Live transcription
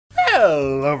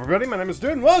Hello everybody, my name is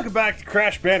Doodrun. Welcome back to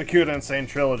Crash Bandicoot Insane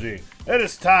Trilogy. It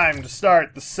is time to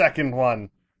start the second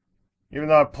one. Even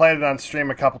though I've played it on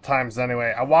stream a couple times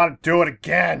anyway, I want to do it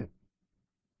again.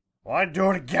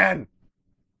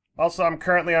 Also, I'm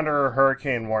currently under a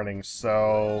hurricane warning,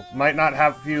 so might not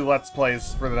have a few Let's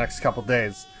Plays for the next couple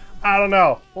days. I don't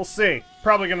know. We'll see.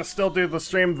 Probably gonna still do the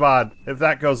stream VOD if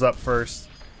that goes up first.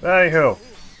 Anywho,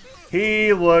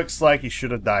 he looks like he should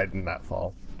have died in that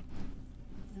fall.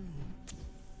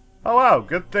 Oh wow,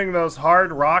 good thing those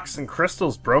hard rocks and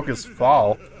crystals broke his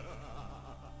fall.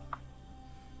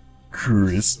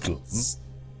 Crystals?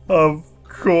 Of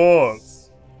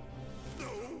course.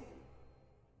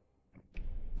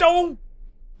 Don't!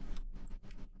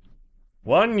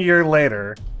 1 year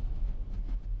later,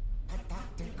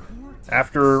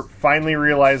 after finally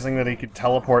realizing that he could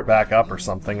teleport back up or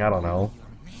something, I don't know.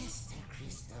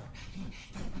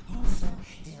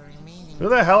 Who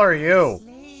the hell are you?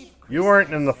 You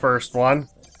weren't in the first one.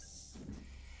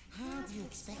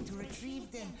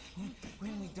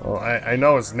 Well, I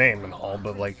know his name and all,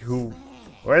 but like,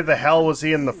 where the hell was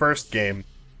he in the first game?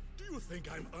 Do you think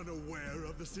I'm unaware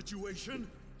of the situation?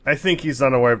 I think he's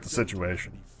unaware of the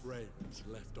situation. Friends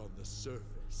left on the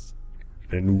surface.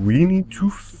 Then we need to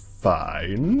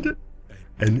find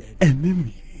an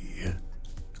enemy.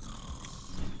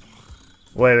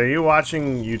 Wait, are you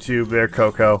watching YouTube there,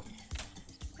 Coco?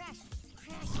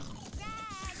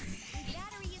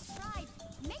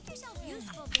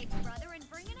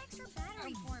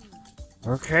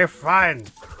 Okay, fine.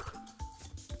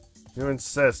 You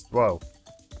insist. Whoa.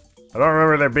 I don't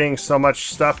remember there being so much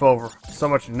stuff over... so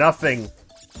much nothing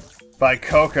by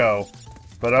Coco.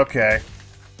 But okay.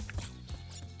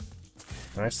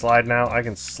 Can I slide now? I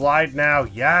can slide now,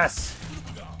 yes!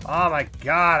 Oh my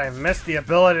god, I missed the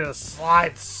ability to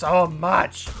slide so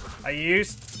much!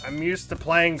 I'm used to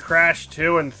playing Crash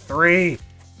 2 and 3.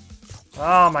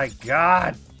 Oh my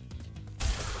god!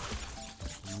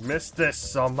 Missed this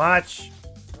so much.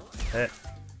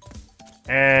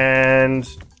 And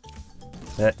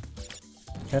get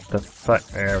the fuck.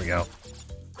 There we go.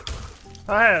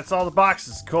 Oh yeah, that's all the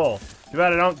boxes. Cool. Too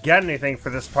bad I don't get anything for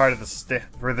this part of the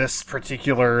for this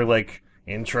particular like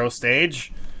intro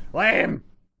stage. Lame.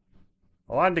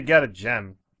 I wanted to get a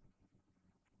gem.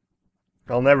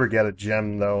 I'll never get a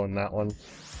gem though in that one.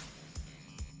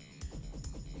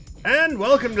 And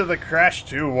welcome to the Crash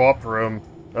 2 Warp Room.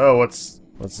 Oh, what's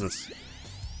this?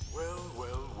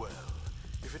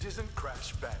 If it isn't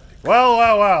Crash Bandicoot.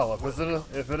 Well.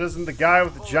 If it isn't the guy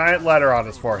with the giant letter on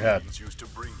his forehead. Used to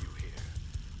bring you here,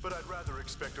 but I'd rather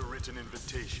expect a written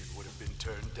invitation would have been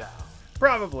turned down.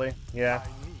 Probably, yeah. I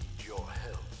need your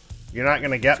help. You're not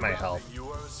gonna get my help. You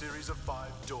are a series of 5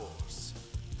 doors.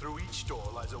 Through each door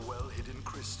lies a well-hidden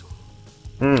crystal.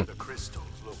 The crystals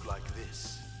look like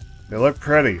this. They look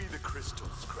pretty. Give me the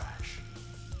crystals, Crash.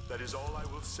 That is all I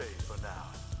will say for now.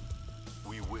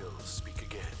 We will speak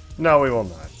again. No, we will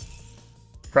not.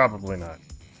 Probably not.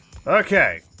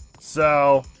 Okay,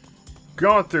 so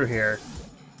going through here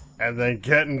and then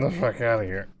getting the fuck out of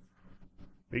here.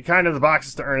 Be kind of the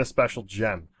boxes to earn a special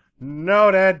gem.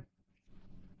 Noted. In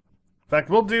fact,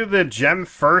 we'll do the gem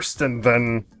first and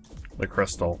then the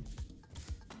crystal.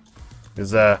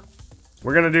 Because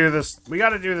we're gonna do this. We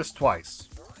gotta do this twice.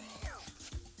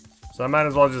 So I might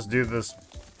as well just do this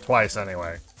twice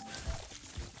anyway.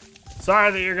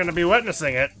 Sorry that you're gonna be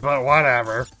witnessing it, but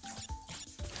whatever.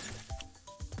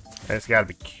 I just gotta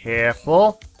be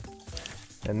careful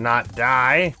and not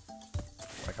die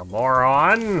like a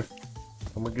moron.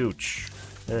 I'm a gooch.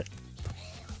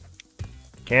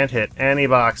 Can't hit any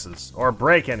boxes, or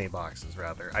break any boxes,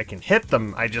 rather. I can hit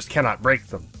them, I just cannot break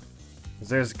them. Because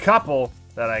there's a couple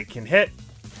that I can hit,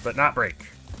 but not break.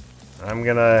 I'm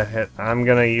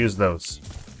gonna use those.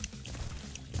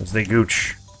 As they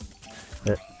gooch.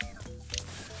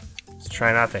 Just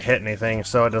try not to hit anything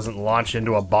so it doesn't launch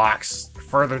into a box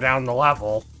further down the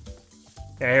level.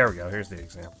 Yeah, here we go. Here's the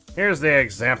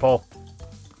example.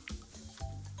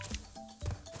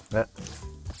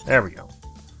 There we go.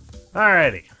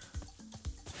 Alrighty.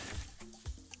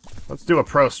 Let's do a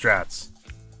pro strats.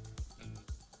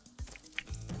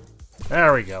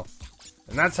 There we go.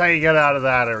 And that's how you get out of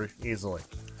that easily.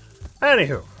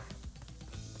 Anywho.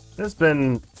 There's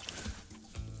been...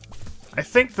 I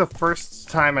think the first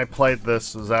time I played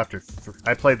this was after...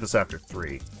 I played this after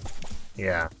 3.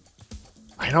 Yeah.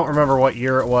 I don't remember what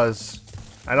year it was.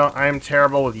 I'm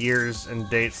terrible with years and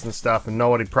dates and stuff, and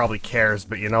nobody probably cares,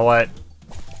 but you know what?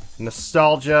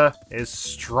 Nostalgia is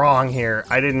strong here.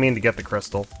 I didn't mean to get the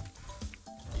crystal.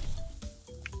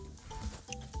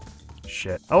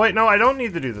 Shit. Oh wait, no, I don't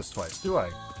need to do this twice, do I?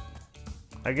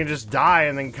 I can just die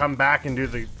and then come back and do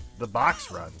the box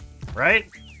run, right?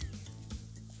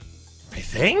 I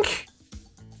think?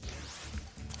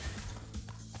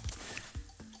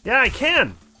 Yeah, I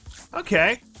can.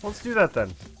 Okay, let's do that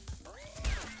then.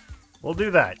 We'll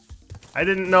do that. I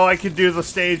didn't know I could do the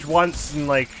stage once and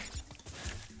like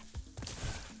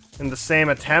in the same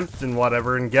attempt and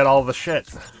whatever and get all the shit.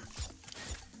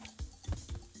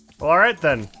 Well, alright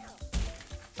then.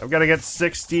 I've got to get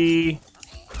 60...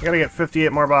 I gotta get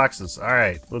 58 more boxes.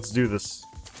 Alright, let's do this.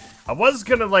 I was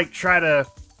gonna, like, try to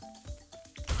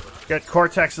get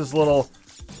Cortex's little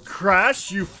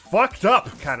crash, you fucked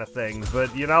up kind of thing,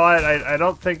 but you know what? I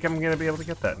don't think I'm gonna be able to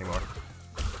get that anymore.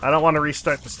 I don't want to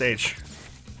restart the stage.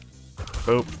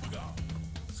 Boop.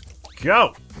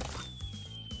 Go!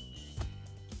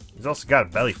 He's also got a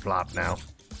belly flop now.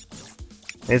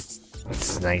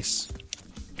 It's nice.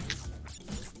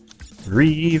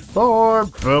 3, 4,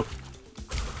 boop.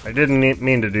 I didn't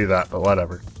mean to do that, but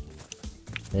whatever.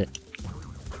 I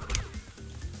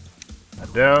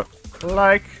don't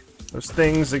like those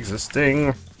things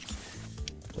existing.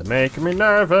 They're making me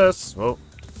nervous. Oh,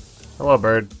 hello,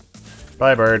 bird.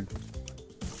 Bye, bird.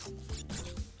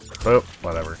 Oh,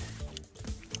 whatever.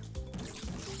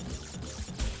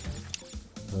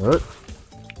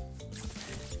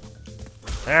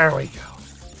 There we go.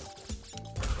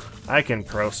 I can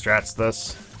pro strats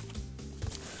this.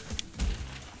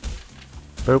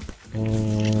 Boop.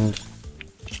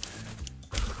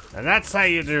 And that's how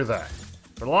you do that.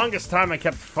 For the longest time I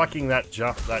kept fucking that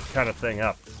kind of thing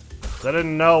up. So I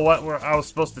didn't know what I was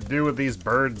supposed to do with these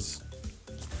birds.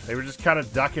 They were just kind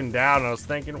of ducking down, and I was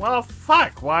thinking, well,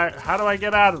 fuck, how do I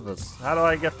get out of this? How do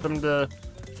I get them to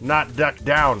not duck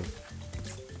down?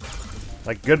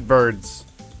 Like good birds.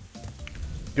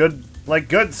 Like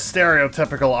good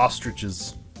stereotypical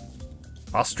ostriches.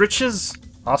 Ostriches?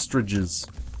 Ostriches.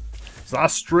 Is it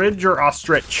ostrich or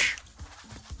ostrich?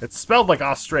 It's spelled like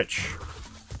ostrich.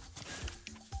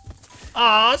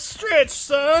 Ostrich,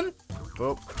 son!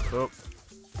 Boop, boop,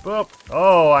 boop.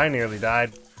 Oh, I nearly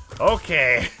died.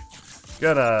 Okay.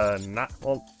 Gonna not,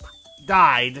 well,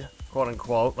 died, quote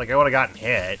unquote. Like I would have gotten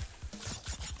hit.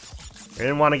 I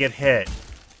didn't want to get hit.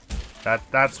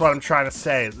 That's what I'm trying to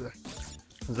say. Is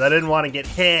I didn't want to get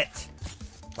hit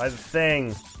by the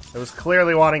thing. It was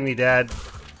clearly wanting me dead.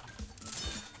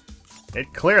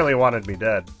 It clearly wanted me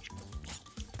dead.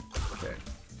 Okay.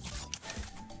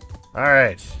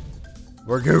 Alright.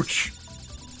 We're gooch.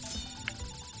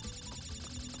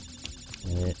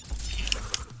 Okay,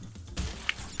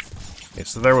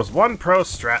 so there was one pro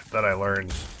strat that I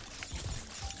learned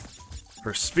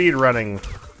for speedrunning,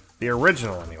 the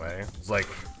original anyway. It was like,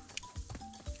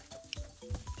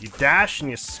 you dash and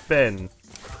you spin.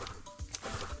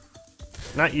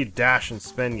 Not you dash and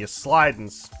spin, you slide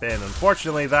and spin.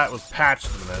 Unfortunately, that was patched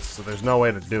in this, so there's no way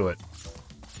to do it.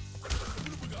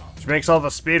 Which makes all the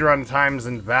speedrun times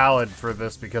invalid for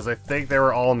this, because I think they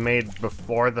were all made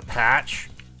before the patch.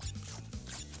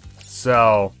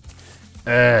 So,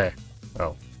 oh,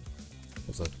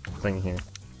 there's a thing here.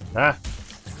 Ah,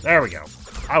 there we go.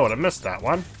 I would have missed that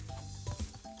one.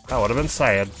 That would have been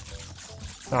sad.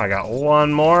 Now I got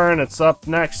one more, and it's up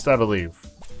next, I believe.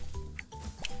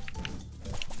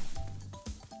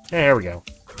 Yeah, here we go.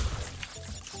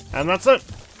 And that's it.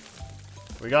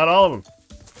 We got all of them.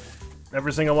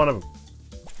 Every single one of them.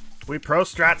 We pro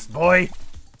strats, boy!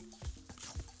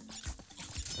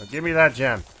 Now give me that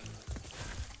gem.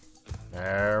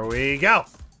 There we go.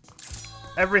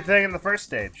 Everything in the first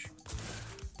stage.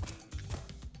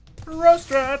 Pro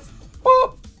strats!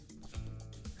 Boop!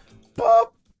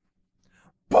 Boop!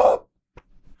 Boop!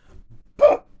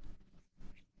 Boop!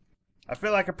 I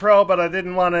feel like a pro, but I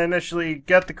didn't want to initially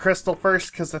get the crystal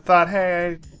first because I thought,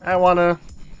 hey, I want to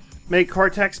make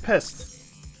Cortex pissed.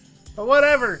 But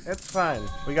whatever, it's fine.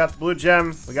 We got the blue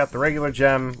gem, we got the regular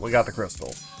gem, we got the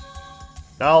crystal.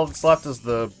 Now all that's left is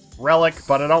the relic,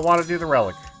 but I don't want to do the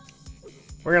relic.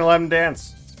 We're gonna let him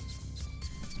dance.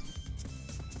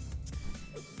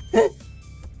 If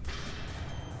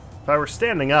I were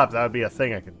standing up, that would be a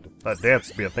thing I could do. That dance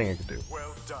would be a thing I could do.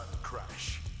 Well done,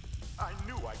 Crash. I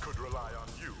knew I could rely on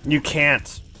you. You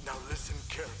can't. Now listen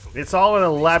carefully. It's all an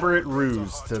elaborate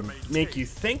ruse to make you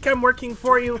think I'm working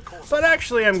for you, but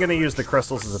actually I'm gonna use the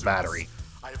crystals as a battery.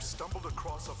 I have stumbled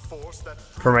across a force that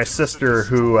For my sister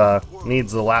who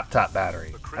needs a laptop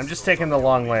battery. I'm just taking the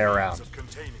long way around.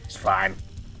 It's fine.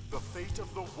 the fate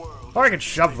of the world. Or I could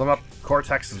shove them up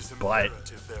Cortex's butt.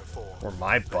 Or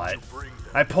my butt.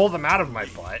 I pull them out of my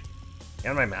butt.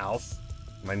 And my mouth.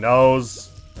 My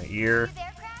nose. My ear.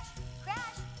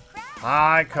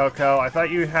 Hi, Coco. I thought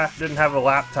you didn't have a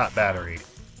laptop battery.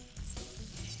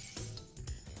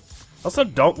 Also,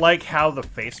 don't like how the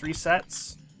face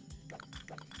resets.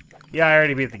 Yeah, I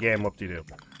already beat the game. Whoop-de-doo.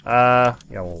 Yeah,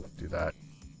 we'll do that.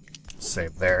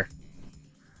 Save there.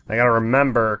 I gotta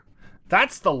remember.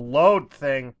 That's the load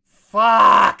thing.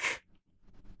 Fuck!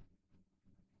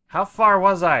 How far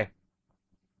was I?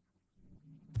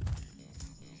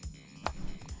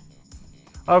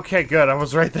 Okay, good. I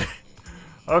was right there.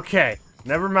 Okay,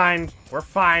 never mind. We're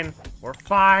fine. We're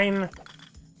fine.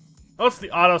 Oh, it's the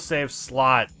autosave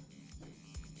slot.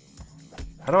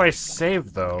 How do I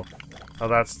save, though? Oh,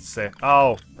 that's the save.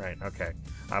 Oh, right, okay.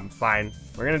 I'm fine.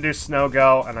 We're gonna do Snow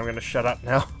Go, and I'm gonna shut up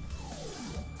now.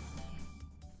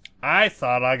 I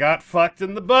thought I got fucked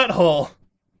in the butthole.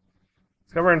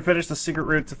 Discover and finish the secret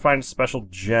route to find a special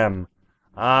gem.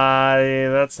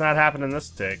 That's not happening this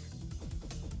take.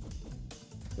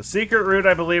 The secret route,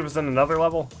 I believe, is in another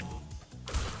level.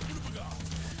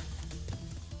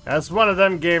 That's one of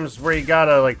them games where you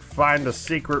gotta, like, find a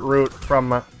secret route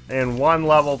from in one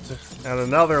level to at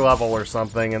another level or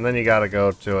something, and then you gotta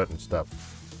go to it and stuff.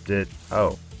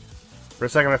 Oh. For a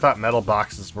second I thought metal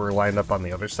boxes were lined up on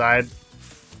the other side,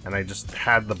 and I just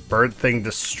had the bird thing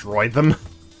destroy them.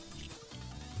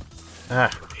 I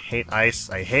hate ice.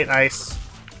 I hate ice.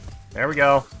 There we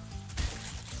go.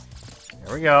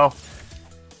 There we go.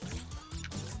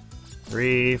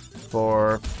 3,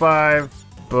 4, 5.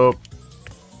 Boop.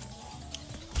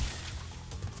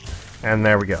 And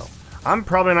there we go. I'm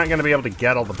probably not going to be able to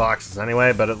get all the boxes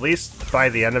anyway, but at least by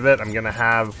the end of it, I'm going to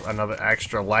have another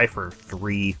extra life or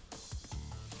 3.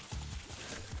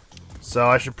 So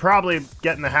I should probably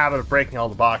get in the habit of breaking all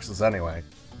the boxes anyway.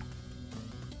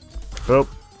 Boop.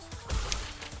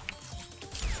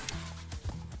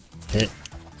 Hit.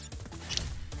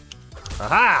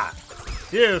 Aha!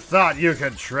 You thought you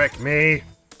could trick me?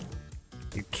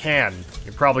 You can.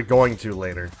 You're probably going to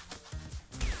later.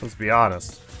 Let's be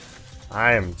honest.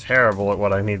 I am terrible at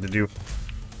what I need to do.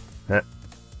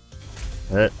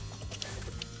 This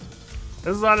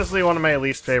is honestly one of my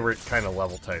least favorite kind of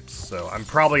level types, so I'm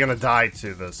probably gonna die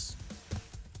to this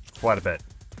quite a bit.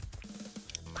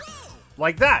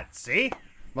 Like that, see?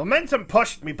 Momentum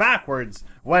pushed me backwards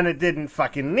when it didn't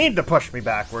fucking need to push me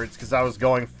backwards because I was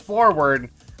going forward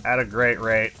at a great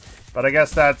rate. But I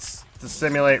guess that's to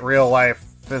simulate real life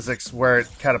physics where it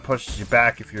kind of pushes you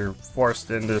back if you're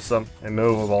forced into some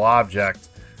immovable object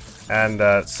and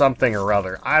something or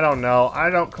other. I don't know. I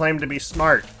don't claim to be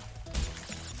smart.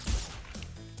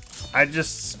 I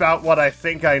just spout what I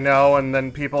think I know and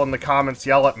then people in the comments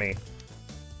yell at me.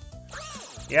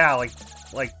 Yeah, like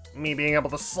me being able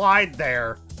to slide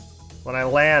there when I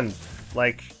land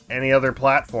like any other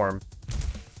platform.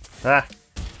 Ah.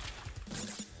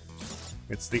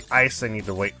 It's the ice I need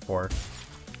to wait for.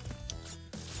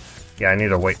 Yeah, I need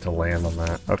to wait to land on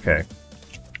that. Okay.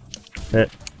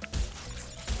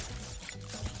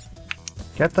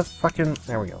 Get the fucking...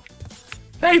 There we go.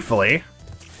 Thankfully,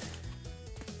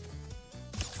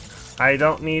 I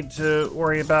don't need to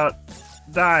worry about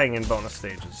dying in bonus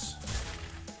stages.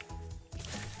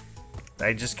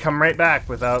 I just come right back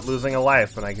without losing a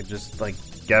life, and I could just, like,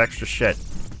 get extra shit.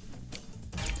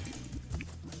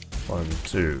 1,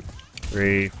 2,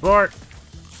 3, 4.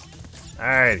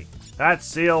 Alrighty. That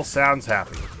seal sounds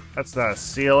happy. That's not a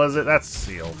seal, is it? That's a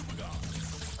seal.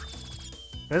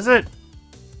 Is it?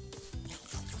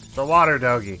 The water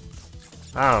doggy.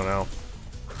 I don't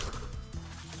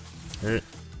know.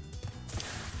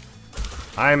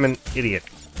 I'm an idiot.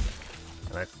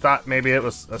 And I thought maybe it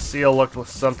was a seal looked like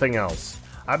something else.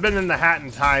 I've been in the Hat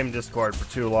in Time Discord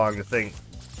for too long to think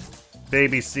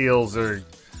baby seals are...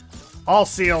 All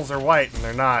seals are white, and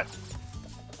they're not.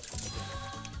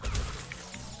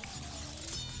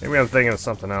 Maybe I'm thinking of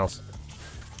something else.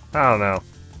 I don't know.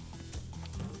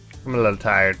 I'm a little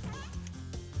tired.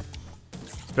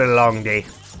 It's been a long day.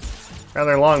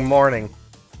 Rather long morning.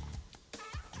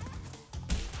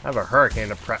 I have a hurricane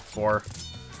to prep for.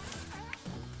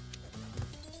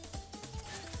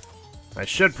 I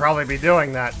should probably be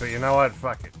doing that, but you know what?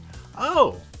 Fuck it.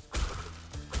 Oh!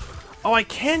 Oh, I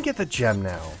can get the gem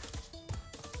now.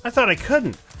 I thought I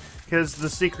couldn't. Because the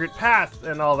secret path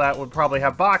and all that would probably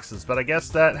have boxes, but I guess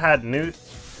that had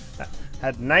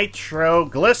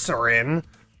nitroglycerin,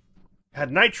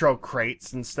 had nitro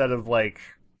crates instead of, like,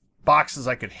 boxes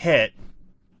I could hit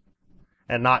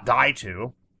and not die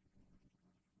to.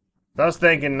 So I was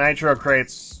thinking nitro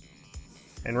crates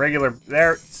and regular...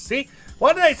 There, see?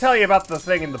 What did I tell you about the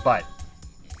thing in the butt?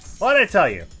 What did I tell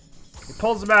you? He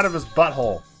pulls him out of his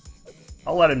butthole.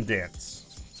 I'll let him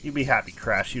dance. You be happy,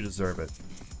 Crash. You deserve it.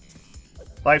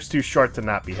 Life's too short to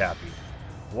not be happy.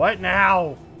 What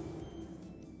now?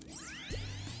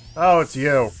 Oh, it's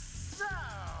you.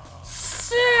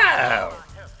 So...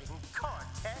 Helping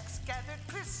Cortex gather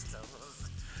crystals.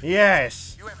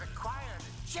 Yes. You have acquired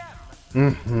a gem.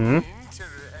 Mm-hmm.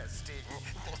 Interesting.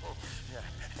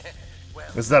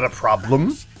 Well, Is that a problem?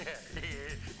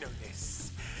 know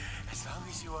this. As long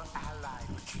as you are allied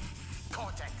with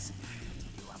Cortex,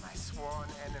 you are my sworn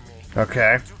enemy.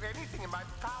 Okay. Do anything in my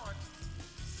power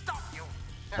to stop you.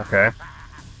 Okay.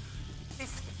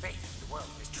 If the fate of the world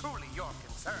is truly your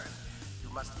concern, you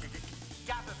must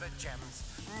gather the gems,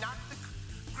 not the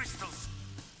crystals.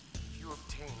 If you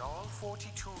obtain all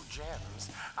 42 gems,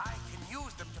 I can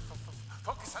use them to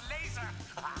focus a laser.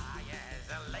 Ah, yes,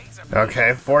 a laser.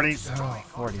 Okay, 40. Oh,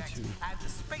 42.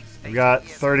 We got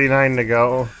 39 to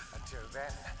go. Until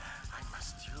then, I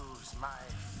must use my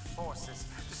forces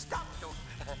to stop you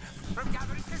from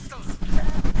gathering crystals.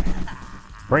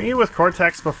 Weren't you with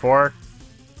Cortex before?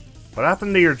 What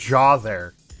happened to your jaw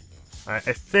there? I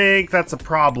think that's a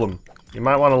problem. You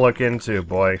might want to look into,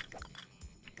 boy.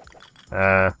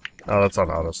 Oh, that's on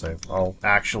autosave. I'll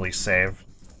actually save.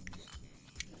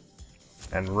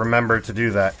 And remember to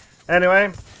do that.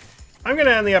 Anyway, I'm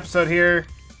gonna end the episode here.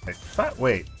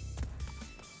 Wait.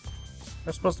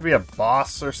 There's supposed to be a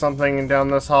boss or something down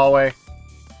this hallway.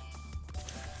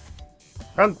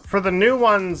 For the new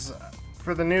ones,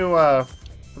 for the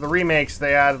remakes,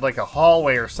 they added like a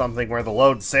hallway or something where the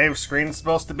load save screen's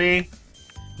supposed to be.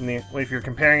 If you're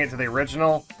comparing it to the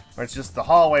original, or it's just the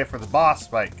hallway for the boss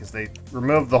fight, because they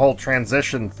removed the whole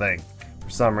transition thing for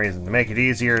some reason to make it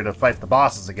easier to fight the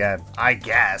bosses again, I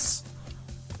guess.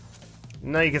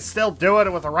 No, you can still do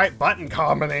it with the right button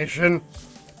combination.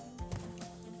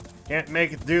 Can't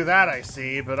make it do that, I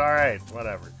see, but alright,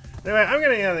 whatever. Anyway, I'm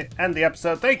going to end the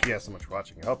episode. Thank you guys so much for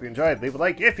watching. I hope you enjoyed. Leave a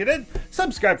like if you did.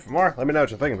 Subscribe for more. Let me know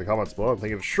what you think in the comments below. And thank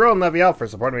you to Shrill and Leviel for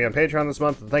supporting me on Patreon this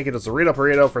month. And thank you to Cerrito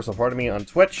Burrito for supporting me on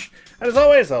Twitch. And as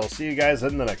always, I will see you guys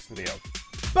in the next video.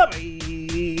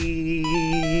 Bye-bye!